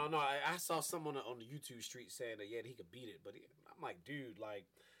 I saw someone on the YouTube street saying that he could beat it, but I'm like, dude, like,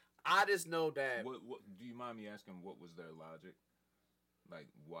 I just know that. What do you mind me asking? What was their logic? Like,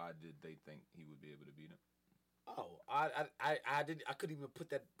 why did they think he would be able to beat him? Oh, I didn't. I couldn't even put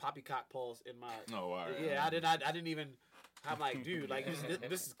that poppycock pause in my. Oh, all right. Yeah, I didn't even. I'm like, dude, like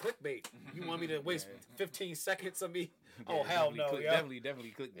this is clickbait. You want me to waste 15 seconds of me? Oh, yeah, hell no, yo.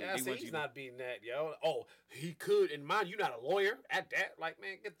 Definitely click. Yeah, They see, want he's you not beating that, yo. Oh, he could. And mind you, not a lawyer at that. Like,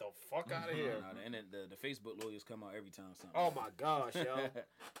 man, get the fuck out of here. And then the Facebook lawyers come out every time something. Oh my gosh, yo.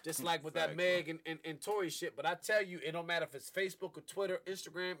 Just like with that Facts, Meg and Tory shit. But I tell you, it don't matter if it's Facebook or Twitter,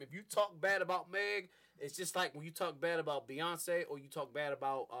 Instagram. If you talk bad about Meg, it's just like when you talk bad about Beyonce or you talk bad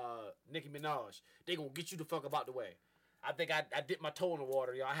about Nicki Minaj. They gonna get you the fuck about the way. I think I dipped my toe in the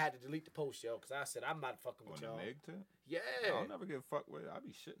water, yo. I had to delete the post, yo, because I said I'm not fucking On with the y'all. Meg tip? Yeah. I'll never get fucked with. I be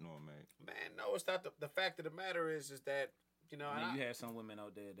shitting on Meg. Man, no, it's not. The fact of the matter is that, you know. I and mean, you have some women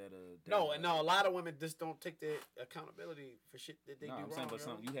out there that No, a lot of women just don't take the accountability for shit that they do I'm wrong. saying, but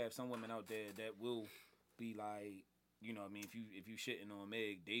yo. you have some women out there that will be like, you know what I mean, if you shitting on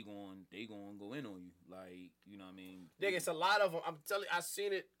Meg, they going go in on you. Like, you know what I mean? Nigga, it's a lot of them. I'm telling you, I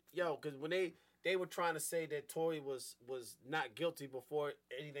seen it, yo, because when they were trying to say that Tory was not guilty before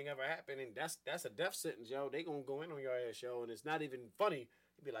anything ever happened, and that's a death sentence, yo. They gonna go in on your ass, yo, and it's not even funny.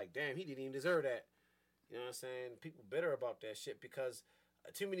 You'd be like, damn, he didn't even deserve that. You know what I'm saying? People bitter about that shit because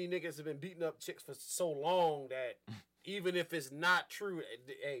too many niggas have been beating up chicks for so long that even if it's not true,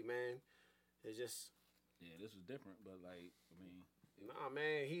 hey, man, it's just... Yeah, this was different, but like, I mean... Nah,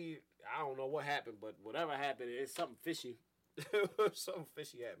 man, I don't know what happened, but whatever happened, it's something fishy. Something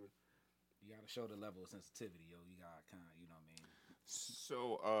fishy happened. You gotta show the level of sensitivity, yo. You gotta kind of, you know what I mean?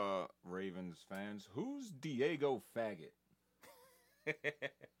 So, Ravens fans, who's Diego Faggot?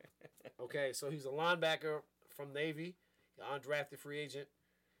 Okay, so he's a linebacker from Navy, undrafted free agent,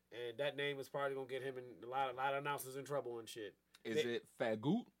 and that name is probably gonna get him in a lot of announcers in trouble and shit. Is it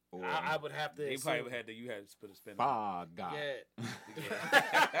Fagoot? Or I would have to. They assume, probably had to. You had to put a spin on it. Fagot?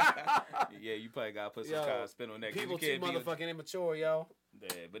 Yeah, Yeah, you probably gotta put some Yo, kind of spin on that. 'cause people you too can't be motherfucking immature, yo.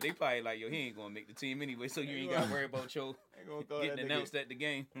 Yeah, but they probably like, yo, he ain't gonna make the team anyway, so you ain't gotta worry about your getting announced at the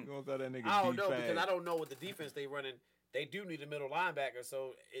game. Gonna throw that nigga I don't know because I don't know what the defense they running. They do need a middle linebacker,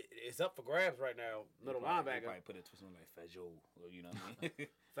 so it's up for grabs right now. Middle linebacker. They probably put it to something like Fajol, or you know what I mean?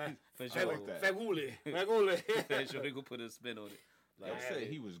 Faguli. Fajol, they gonna put a spin on it. Like, they say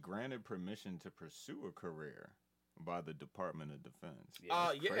he was granted permission to pursue a career by the Department of Defense. Yeah.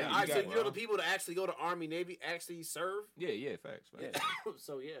 I said you know the people that actually go to Army, Navy actually serve. Yeah, facts. Yeah.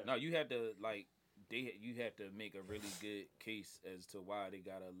 So yeah. No, you had to you had to make a really good case as to why they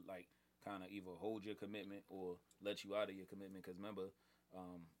gotta like kind of either hold your commitment or let you out of your commitment. Because remember,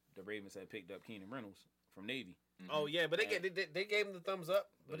 the Ravens had picked up Keenan Reynolds from Navy. Mm-hmm. Oh yeah, but they gave him the thumbs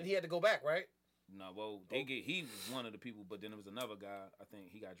up, but then he had to go back, right? No, well, he was one of the people, but then there was another guy. I think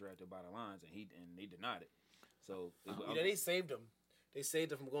he got drafted by the Lions, and they denied it. So they saved him. They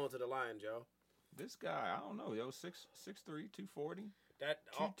saved him from going to the Lions, yo. This guy, I don't know, yo, 6'3", 240. That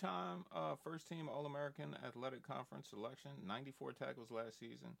two-time first team All-American Athletic Conference selection, 94 tackles last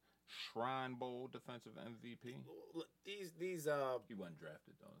season, Shrine Bowl defensive MVP. These he wasn't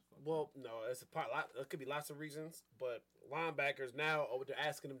drafted though. Well, no, it's a lot. It could be lots of reasons, but linebackers now, what they're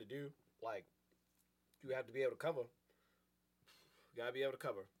asking them to do, like, you have to be able to cover. You gotta be able to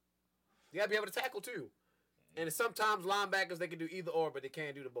cover. You gotta be able to tackle too. And sometimes linebackers they can do either or, but they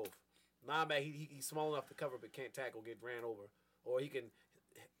can't do the both. Linebacker he's small enough to cover, but can't tackle, get ran over, or he can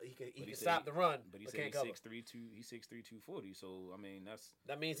stop the run, but can't cover. He's 6'3", 240. So I mean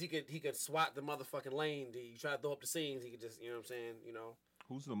that means he could swat the motherfucking lane. You try to throw up the seams, he could just, you know what I'm saying, you know.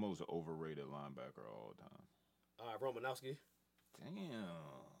 Who's the most overrated linebacker of all time? Romanowski. Damn.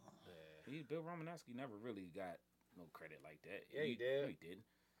 Bill Romanowski never really got no credit like that. Yeah, he did. No, he didn't.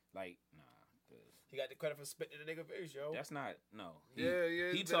 Like, nah. He got the credit for spitting the nigga face, yo. That's not He,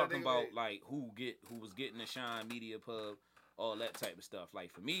 yeah. He talking about like who was getting the shine, media pub, all that type of stuff.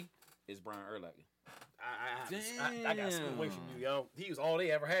 Like for me, it's Brian Urlacher. I got school away from you, yo. He was all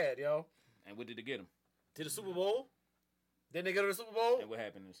they ever had, yo. And what did they get him? To the Super Bowl. Didn't they go to the Super Bowl? And what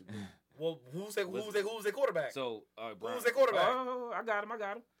happened in the Super Bowl? Well, who's their quarterback? So Brian, who's their quarterback? Oh, I got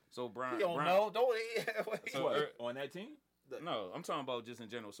him. So Brian. You don't know, don't he? So on that team? No, I'm talking about just in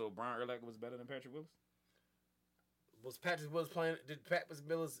general. So Brian Urlacher was better than Patrick Willis? Was Patrick Willis playing? Did Patrick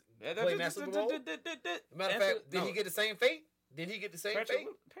Willis play in that Super Bowl? Matter of fact, did he get the same fate? Did he get the same fate?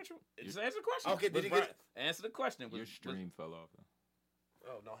 Patrick, just answer the question. Okay, did he get? Answer the question. Your stream fell off.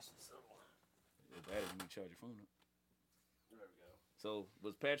 Oh no! It's better when you charge your phone up. There we go. So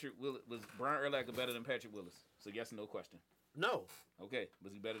was Brian Urlacher better than Patrick Willis? So yes or no question. No. Okay.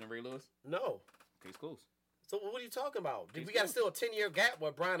 Was he better than Ray Lewis? No. Case closed. So what are you talking about? We got still a 10-year gap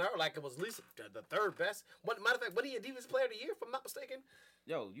where Brian Urlacher was at least the third best. Matter of fact, wasn't he a defensive player of the year, if I'm not mistaken?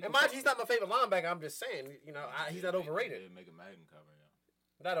 Yo, and mind you, he's not my favorite linebacker. I'm just saying, you know, he's not overrated. They make a Madden cover, yeah.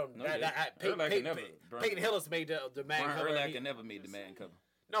 But I don't. Peyton Hillis made the Madden cover. Brian Urlacher never made the Madden cover.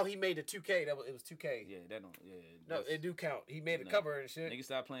 No, he made the 2K. It was 2K. Yeah, that don't. Yeah. No, it do count. He made the cover and shit. Niggas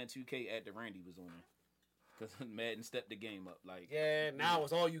stopped playing 2K after Randy was on there. Because Madden stepped the game up. Like, yeah, now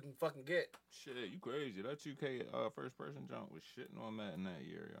it's all you can fucking get. Shit, you crazy. That 2K first person jump was shitting on Madden that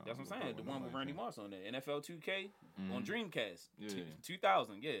year, y'all. That's what I'm saying. The one with Randy Moss on there. NFL 2K on Dreamcast. Yeah.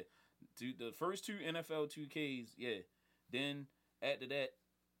 2000, yeah. The first two NFL 2Ks, yeah. Then, after that,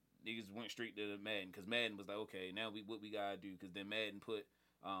 niggas went straight to the Madden. Because Madden was like, okay, now what we got to do. Because then Madden put,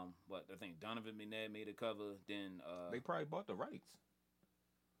 I think Donovan McNabb made a cover. Then, they probably bought the rights.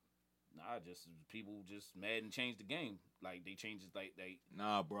 Nah, people Madden changed the game. Like they changed it, like they.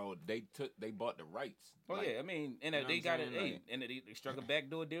 Nah, bro, they bought the rights. Oh like, yeah, I mean, and they got it. Hey, and they struck a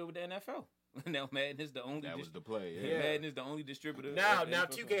backdoor deal with the NFL. Now Madden is the only. That was the play. Yeah. Madden is the only distributor. Now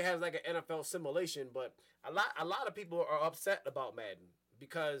 2K has like an NFL simulation, but a lot of people are upset about Madden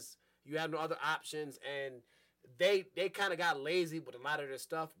because you have no other options, and they kind of got lazy with a lot of their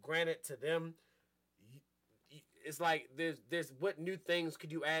stuff. Granted, to them, it's like there's what new things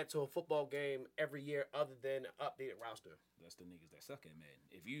could you add to a football game every year other than an updated roster? That's the niggas that suck at Madden.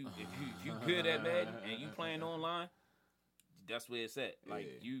 If you good at Madden and you playing online, that's where it's at. Like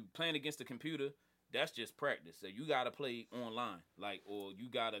you playing against the computer, that's just practice. So you gotta play online, like, or you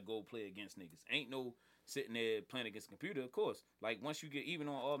gotta go play against niggas. Ain't no sitting there playing against the computer. Of course, like once you get even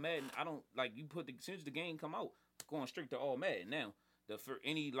on all Madden, I don't like you put as soon as the game come out, going straight to all Madden now. For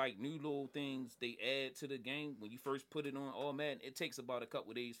any like new little things they add to the game when you first put it on all Madden, it takes about a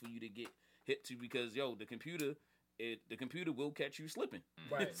couple of days for you to get hit to because the computer the computer will catch you slipping.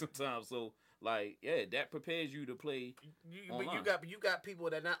 Right. Sometimes. So like, yeah, that prepares you to play. But you got people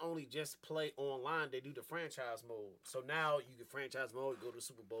that not only just play online, they do the franchise mode. So now you can franchise mode, go to the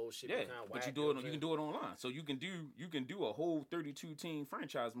Super Bowl, shit. Yeah, but you can do it online. So you can do a whole 32 team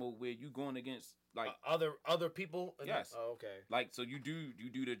franchise mode where you going against like other people. Yes. Oh, okay. Like, so you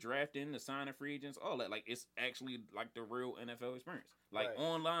do the drafting, the signing free agents, all that. Like, it's actually like the real NFL experience. Like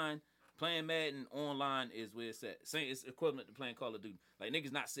online. Playing Madden online is where it's at. It's equivalent to playing Call of Duty. Like,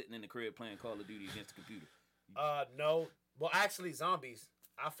 niggas not sitting in the crib playing Call of Duty against the computer. No. Well, actually, zombies.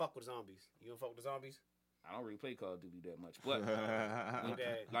 I fuck with zombies. You don't fuck with zombies? I don't really play Call of Duty that much. But,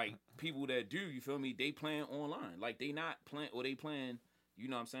 like, people that do, you feel me, they playing online. Like, they not playing, or they playing, you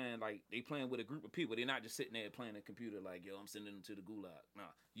know what I'm saying? Like, they playing with a group of people. They're not just sitting there playing a computer like, yo, I'm sending them to the gulag. Nah,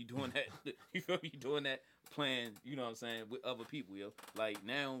 you doing that. You feel me? You doing that playing, you know what I'm saying, with other people, yo. Like,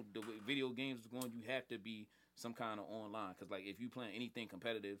 now, the way video games is going, you have to be some kind of online. Because, like, if you playing anything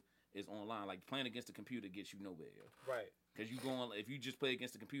competitive, it's online. Like, playing against the computer gets you nowhere, yo. Right. Because you go on, if you just play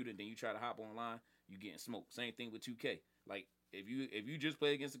against the computer and then you try to hop online, you getting smoked. Same thing with 2K. Like, if you just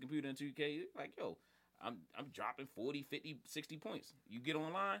play against the computer in 2K, like, yo, I'm dropping 40, 50, 60 points. You get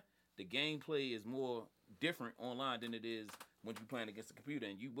online, the gameplay is more different online than it is when you're playing against the computer,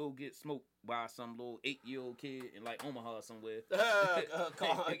 and you will get smoked by some little 8-year-old kid in like Omaha somewhere. Daddy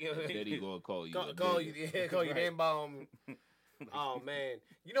gonna call you. Call you the N-bomb. Oh man,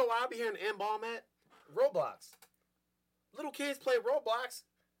 you know where I be hearing the N-bomb at? Roblox. Little kids play Roblox,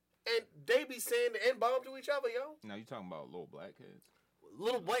 and they be saying the N-bomb to each other, yo. Now you talking about little black kids?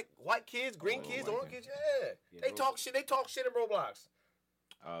 Little white kids, green kids, orange kids, yeah. They talk shit in Roblox.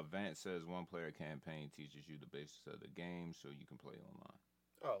 Vance says one player campaign teaches you the basics of the game so you can play online.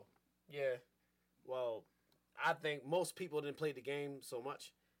 Oh, yeah. Well, I think most people didn't play the game so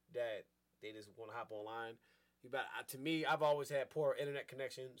much that they just want to hop online. To me, I've always had poor internet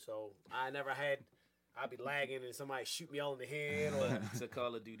connection, so I'd be lagging and somebody shoot me all in the head. Or to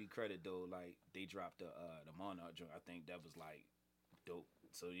Call of Duty credit though, like they dropped the Monarch joint. I think that was like dope.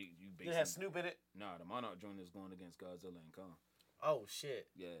 So you basically it has Snoop in it. Nah, the Monarch joint is going against Godzilla and Kong. Oh shit.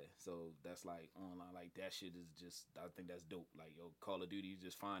 Yeah, so that's like online. Like that shit is just. I think that's dope. Like yo, Call of Duty is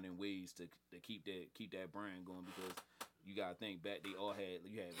just finding ways to keep that brand going because you gotta think back. You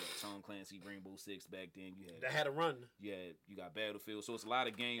had Tom Clancy, Rainbow Six back then. That had a run. Yeah, you got Battlefield. So it's a lot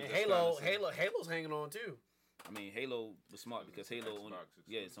of games. And Halo's hanging on too. I mean, Halo was smart because Halo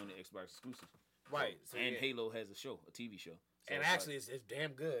it's on the Xbox exclusive. Right. So, and Halo has a TV show. So and actually, it's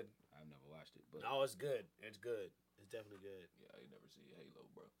damn good. I've never watched it, but no, it's good. It's good. It's definitely good. Yeah, I never see Halo,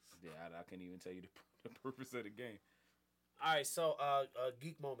 bro. Yeah, I can't even tell you the purpose of the game. All right, so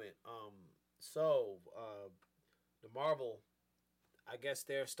geek moment. The Marvel, I guess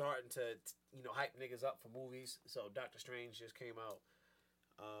they're starting to hype niggas up for movies. So Doctor Strange just came out.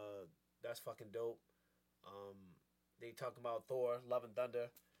 That's fucking dope. They talking about Thor, Love and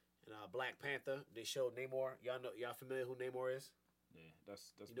Thunder, and Black Panther. They showed Namor. Y'all familiar who Namor is? Yeah,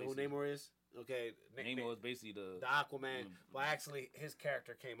 that's you know who Namor is? Okay, Namor is basically the Aquaman. Well, actually, his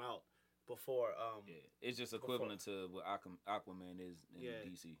character came out before. Yeah, it's just equivalent to what Aquaman is in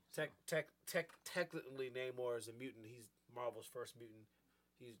DC. So. Technically, Namor is a mutant. He's Marvel's first mutant.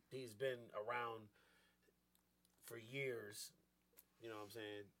 He's been around for years. You know what I'm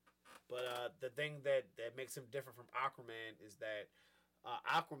saying? But the thing that makes him different from Aquaman is that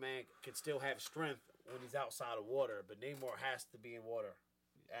Aquaman can still have strength when he's outside of water, but Namor has to be in water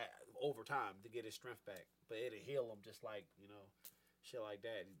over time to get his strength back. But it'll heal him just like, shit like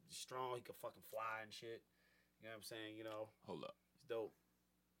that. He's strong. He can fucking fly and shit. You know what I'm saying? Hold up. He's dope.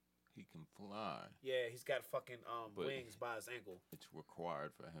 He can fly. Yeah, he's got fucking wings by his ankle. It's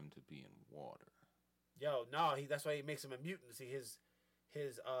required for him to be in water. Yo, no, that's why he makes him a mutant. See, his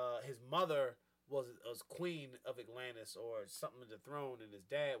mother was queen of Atlantis or something of the throne, and his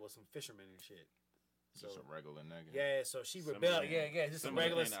dad was some fisherman and shit. Just a regular nigga. Yeah, so she rebelled. Yeah, just a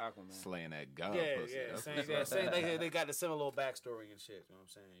regular slaying that god. Yeah, same. They got the similar little backstory and shit. You know what I'm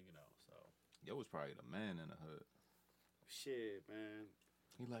saying? So yo was probably the man in the hood. Shit, man.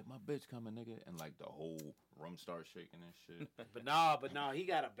 He like, my bitch coming, nigga, and like the whole room starts shaking and shit. but nah, he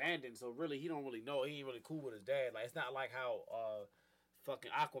got abandoned, so really he don't really know. He ain't really cool with his dad. Like, it's not like how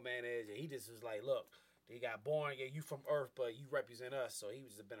fucking Aquaman is. And he just was like, look, he got born. Yeah, you from Earth, but you represent us. So he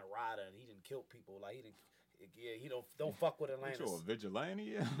was been a rider and he didn't kill people. Like Yeah, he don't fuck with What, Atlantis. you a vigilante?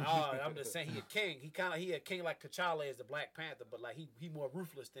 Yeah. No, I'm just saying he a king. He a king like T'Challa is the Black Panther, but like he more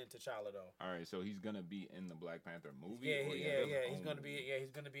ruthless than T'Challa though. All right, so he's gonna be in the Black Panther movie. Yeah, or He's gonna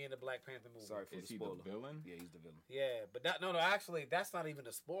be in the Black Panther movie. Sorry for Is the he spoiler. the villain? Yeah, he's the villain. Yeah, but no, actually, that's not even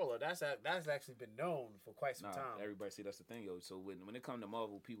a spoiler. That's actually been known for quite some time. Everybody see that's the thing, yo. So when it comes to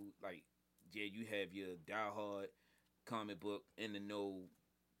Marvel, people like, yeah, you have your diehard comic book in the know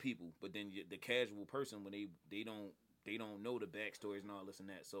people, but then the casual person when they don't know the backstories and all this and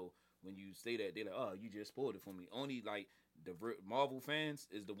that. So when you say that, they're like, oh, you just spoiled it for me. Only like the Marvel fans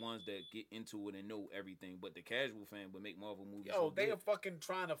is the ones that get into it and know everything, but the casual fan would make Marvel movies. Yo, they are fucking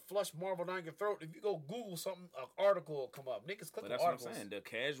trying to flush Marvel down your throat. If you go Google something, an article will come up. Niggas click on articles. What I'm saying. The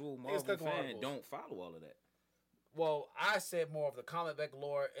casual Marvel fan don't follow all of that. Well, I said more of the comic book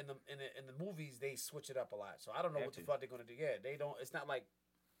lore. In the movies, they switch it up a lot. So I don't know what the fuck they're gonna do. Yeah, they don't. It's not like,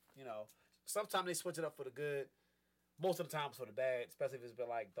 sometimes they switch it up for the good. Most of the time, it's for the bad. Especially if it's been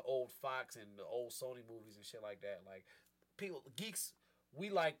like the old Fox and the old Sony movies and shit like that. Like people, geeks, we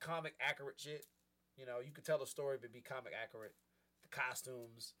like comic accurate shit. You can tell the story but be comic accurate. The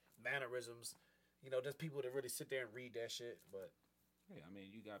costumes, mannerisms. There's people that really sit there and read that shit. But yeah, I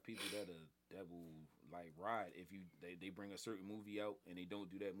mean, you got people that will like ride if they bring a certain movie out and they don't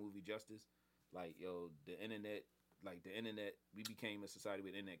do that movie justice. Like, yo, the internet, we became a society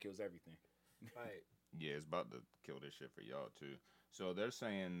where the internet kills everything. Right. Yeah, it's about to kill this shit for y'all too. So they're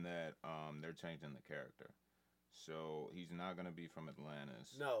saying that they're changing the character. So he's not gonna be from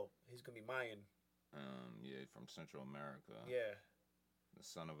Atlantis. No, he's gonna be Mayan. Yeah, from Central America. Yeah. The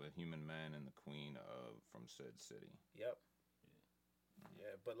son of a human man and the queen from said city. Yep.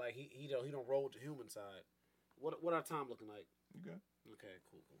 Yeah, but like he don't roll with the human side. What our time looking like? You good? Okay,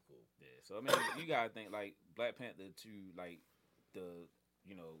 cool. Yeah, so I mean, you gotta think like Black Panther 2, like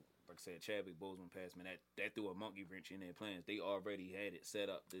like I said, Chadwick Boseman passed, man. That threw a monkey wrench in their plans. They already had it set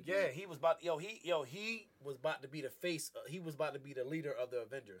up. He was about he was about to be the face. He was about to be the leader of the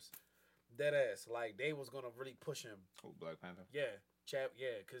Avengers. Dead ass. Like they was gonna really push him. Oh, Black Panther. Yeah,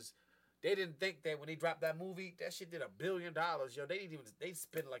 because they didn't think that when they dropped that movie, that shit did $1 billion. Yo, they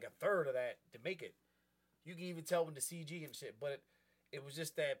spent like a third of that to make it. You can even tell when the CG and shit, but it was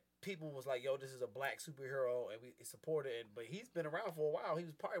just that people was like, yo, this is a black superhero, and we supported it. But he's been around for a while. He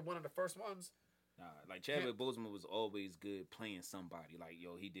was probably one of the first ones. Like Chadwick Boseman was always good playing somebody. Like,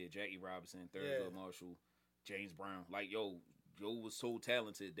 yo, he did Jackie Robinson, Thurgood Marshall, James Brown. Like, yo was so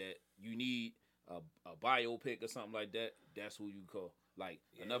talented that you need a biopic or something like that. That's who you call. Like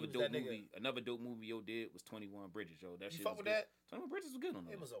another dope movie yo did was 21 Bridges. Yo, that shit. You fuck with that? 21 Bridges was good on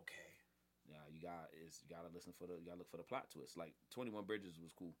that. It was okay. Yeah, you gotta look for the plot twist. Like 21 Bridges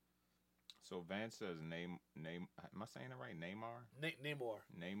was cool. So Vance says name. Am I saying it right? Namor.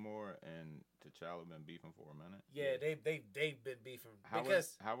 Namor and T'Challa been beefing for a minute. Yeah, they've been beefing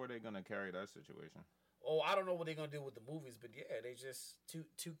how are they gonna carry that situation? Oh, I don't know what they're gonna do with the movies, but yeah, they just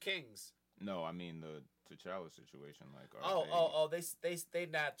two kings. No, I mean the T'Challa situation. Like, they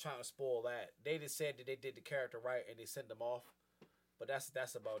not trying to spoil that. They just said that they did the character right and they sent them off. But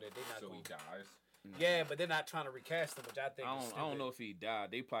that's about it. They not. So he dies. Yeah, but they're not trying to recast him, which I think. I don't know if he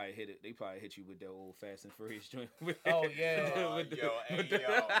died. They probably hit it. They probably hit you with that old Fast and Furious joint. Oh yeah, with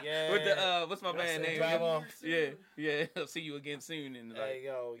the what's my band name? Yeah. I'll see you again soon. And like,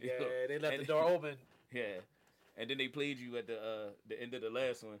 they left the door open. Yeah, and then they played you at the end of the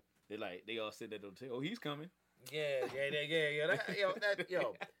last one. They all said that. Oh, he's coming. Yeah.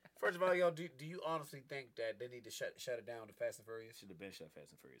 First of all, do you honestly think that they need to shut it down to Fast and Furious? Should have been shut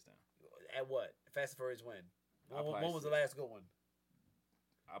Fast and Furious down. At what? Fast and Furious when? When was the last good one?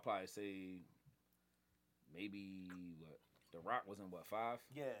 I'll probably say maybe The Rock was in 5?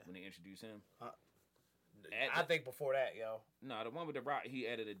 Yeah. When they introduced him. I think before that, yo. No, the one with The Rock, he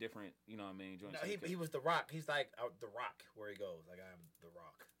added a different, you know what I mean? No, he was The Rock. He's like The Rock where he goes. Like, I'm The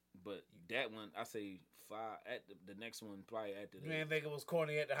Rock. But that one, I say 5. At the next one, probably after that. You didn't think it was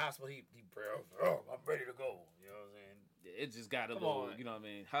corny at the hospital? He I'm ready to go. You know what I'm saying? It just got a little, you know what I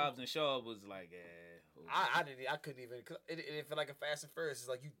mean? Hobbs and Shaw was like, I couldn't even. It felt like a Fast and Furious. It's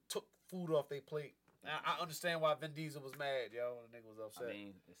like you took food off their plate. I understand why Vin Diesel was mad, yo. The nigga was upset. I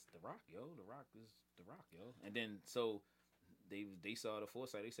mean, it's The Rock, yo. The Rock is The Rock, yo. And then so they saw the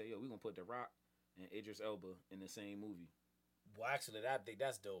foresight. They said, yo, we gonna put The Rock and Idris Elba in the same movie. Well, actually, I think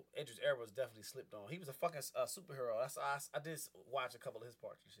that's dope. Idris Elba was definitely slipped on. He was a fucking superhero. I did watch a couple of his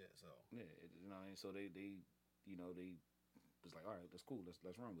parts and shit. So yeah, you know, and so they was like, all right, that's cool. Let's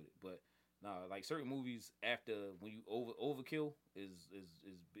run with it. But nah, like certain movies after when you overkill is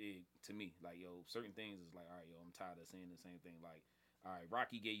big to me. Like, yo, certain things is like, all right, yo, I'm tired of seeing the same thing. Like, all right,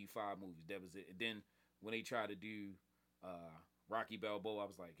 Rocky gave you 5 movies. That was it. And then when they tried to do Rocky Balboa, I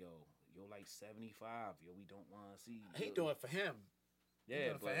was like, yo, like 75. Yo, we don't want to see. He doing it for him. Yeah, he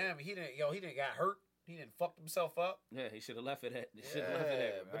doing it for him. He didn't got hurt. He didn't fuck himself up. Yeah, he should have left it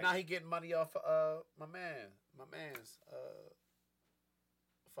at. But now he getting money off my man's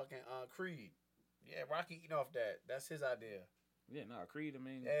fucking Creed. Yeah, Rocky eating off that. That's his idea. Yeah, Creed. I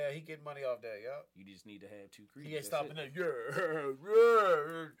mean, yeah, he getting money off that. Yup. You just need to have 2 Creeds. He ain't stopping there.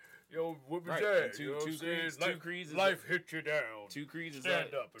 Yeah. Yo, what was that? Two Creeds. Life hit you down. 2 Creeds is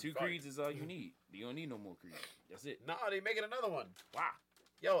Stand up. 2 Creeds is all you need. You don't need no more Creeds. That's it. Nah, they making another one. Wow.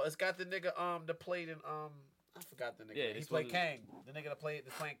 Yo, it's got the nigga that played in I forgot the nigga. Yeah, he played Kang. The nigga that playing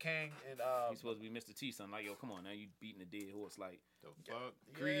Kang and he's supposed to be Mr. T. Son, like, yo, come on, now you beating a dead horse. Like, The fuck?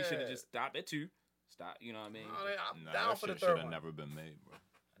 Creed should have just stopped at 2. Stop, you know what I mean? I'm Nah, down that for the shit third should have one. never been made, bro.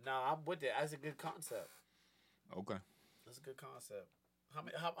 Nah, I'm with it. That's a good concept. Okay. That's a good concept.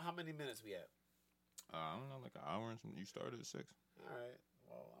 How many minutes we at? I don't know, like an hour and some. You started at 6. All right.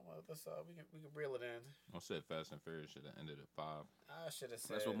 Well, let's we can reel it in. I said Fast and Furious should have ended at 5. I should have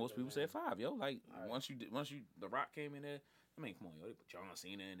said. That's what most people said 5, yo. Like, right. once you The Rock came in there. I mean, come on, yo. They put John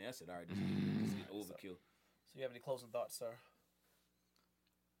Cena in there. I said, all right, this is overkill. So you have any closing thoughts, sir?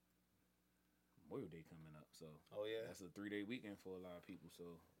 Memorial Day coming up, so Oh yeah. that's a 3-day weekend for a lot of people.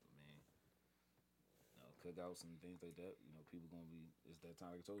 So, man, cookouts and things like that. You know, people gonna be. It's that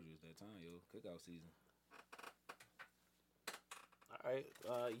time. Like I told you, it's that time, yo. Cookout season. All right.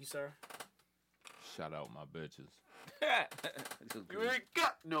 You sir. Shout out my bitches. You ain't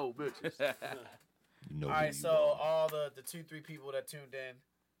got no bitches. You know All who right, you so are. all the 2-3 people that tuned in,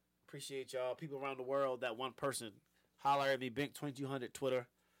 appreciate y'all. People around the world, that one person, holler at me, Bink2200, Twitter,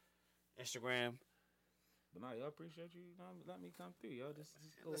 Instagram. But nah, y'all appreciate you. Let me come through, yo. This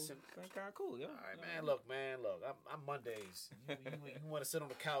is Listen. kind of cool, yo. All right, man. Look. I'm Mondays. You want to sit on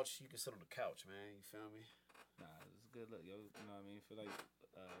the couch? You can sit on the couch, man. You feel me? Nah, it's a good look, yo. You know what I mean? Feel like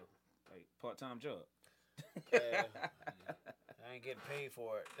part-time job. Yeah. I ain't getting paid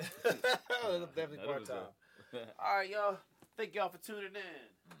for it. Definitely That part was time. All right, y'all. Thank y'all for tuning in.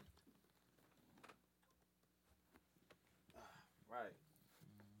 Right.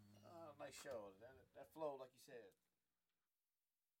 Nice show. That flow, like you said.